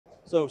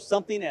So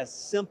something as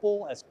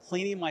simple as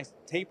cleaning my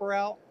taper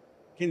out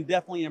can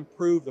definitely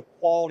improve the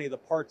quality of the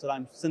parts that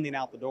I'm sending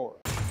out the door.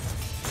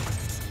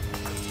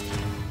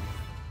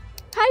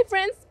 Hi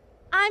friends,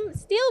 I'm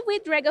still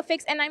with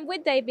REGO-FIX and I'm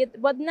with David,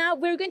 but now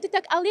we're going to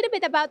talk a little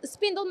bit about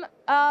spindle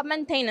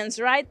maintenance,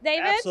 right,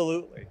 David?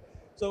 Absolutely.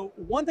 So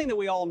one thing that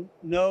we all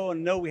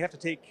know we have to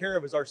take care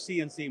of is our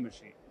CNC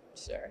machine.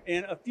 Sure.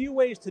 And a few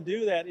ways to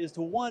do that is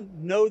to, one,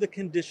 know the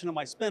condition of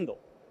my spindle.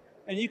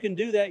 And you can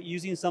do that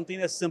using something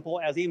as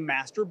simple as a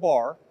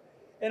MasterBar.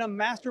 And a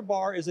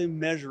MasterBar is a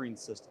measuring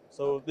system.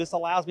 So this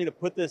allows me to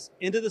put this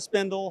into the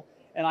spindle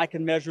and I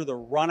can measure the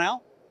runout,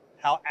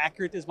 how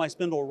accurate is my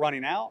spindle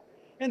running out,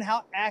 and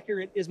how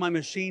accurate is my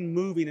machine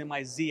moving in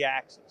my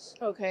Z-axis.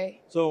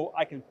 Okay. So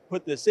I can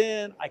put this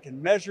in, I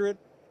can measure it,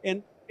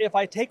 and if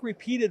I take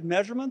repeated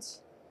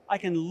measurements, I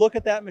can look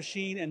at that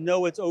machine and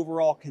know its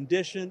overall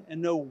condition and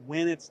know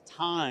when it's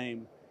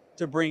time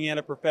to bring in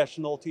a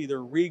professional to either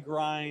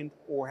regrind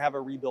or have a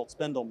rebuilt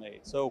spindle made.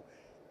 So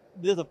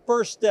the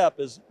first step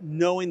is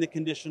knowing the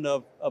condition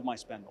of my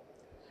spindle.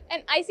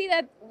 And I see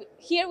that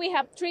here we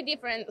have three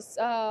different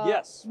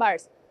Yes.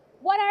 bars.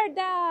 What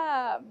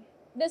are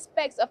the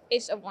specs of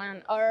each of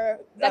one, or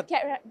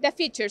the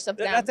features of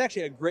them? That's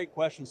actually a great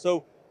question.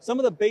 So some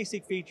of the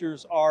basic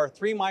features are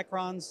 3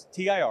 microns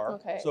TIR,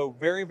 Okay. so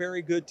very,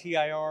 very good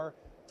TIR.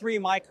 3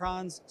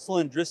 microns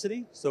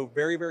cylindricity, so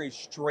very, very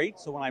straight.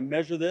 So when I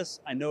measure this,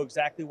 I know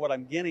exactly what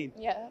I'm getting.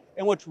 Yeah.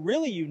 And what's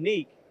really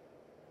unique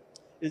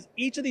is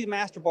each of these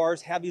MasterBars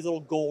have these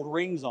little gold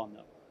rings on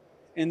them.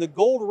 And the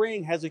gold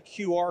ring has a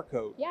QR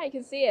code. Yeah, I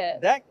can see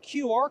it. That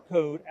QR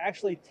code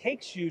actually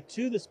takes you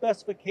to the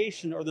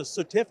specification or the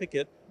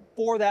certificate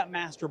for that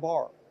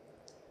MasterBar.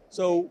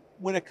 So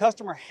when a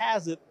customer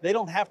has it, they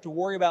don't have to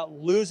worry about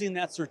losing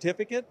that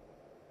certificate.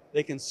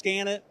 They can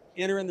scan it,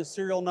 enter in the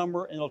serial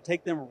number, and it'll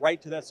take them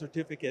right to that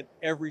certificate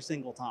every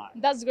single time.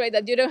 That's great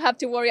that you don't have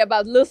to worry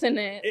about losing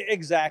it.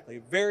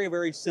 Exactly. Very,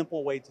 very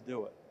simple way to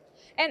do it.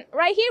 And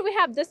right here we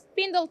have the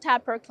Spindle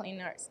Taper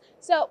Cleaners.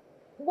 So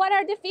what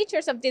are the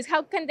features of this?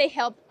 How can they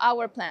help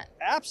our plant?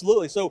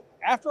 Absolutely. So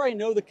after I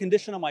know the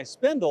condition of my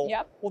spindle,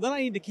 Yep. well, then I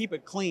need to keep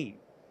it clean.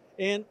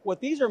 And what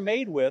these are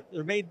made with,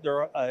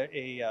 they're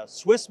a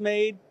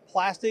Swiss-made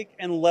plastic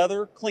and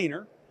leather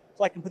cleaner.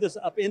 So I can put this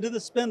up into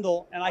the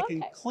spindle and I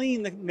can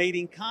clean the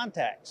mating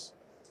contacts.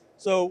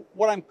 So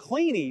what I'm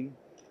cleaning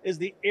is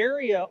the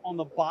area on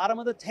the bottom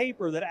of the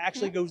taper that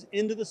actually goes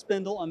into the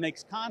spindle and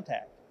makes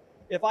contact.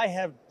 If I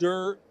have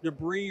dirt,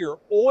 debris, or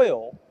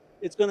oil,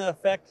 it's going to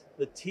affect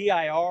the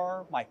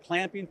TIR, my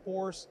clamping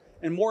force,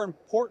 and more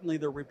importantly,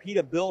 the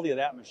repeatability of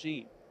that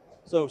machine.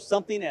 So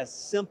something as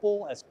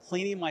simple as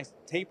cleaning my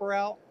taper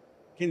out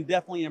can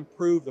definitely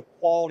improve the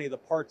quality of the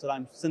parts that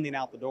I'm sending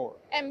out the door.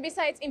 And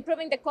besides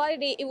improving the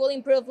quality, it will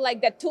improve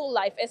like the tool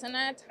life, isn't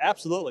it?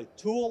 Absolutely.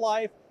 Tool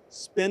life,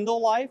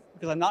 spindle life,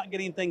 because I'm not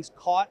getting things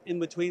caught in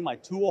between my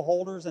tool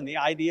holders and the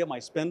idea of my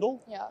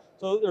spindle. Yeah.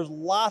 So there's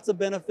lots of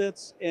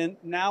benefits, and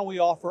now we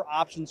offer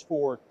options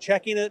for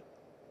checking it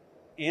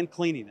and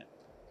cleaning it.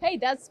 Hey,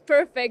 that's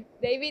perfect,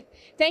 David.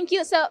 Thank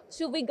you. So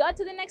should we go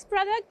to the next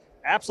product?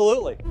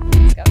 Absolutely.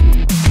 Let's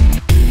go.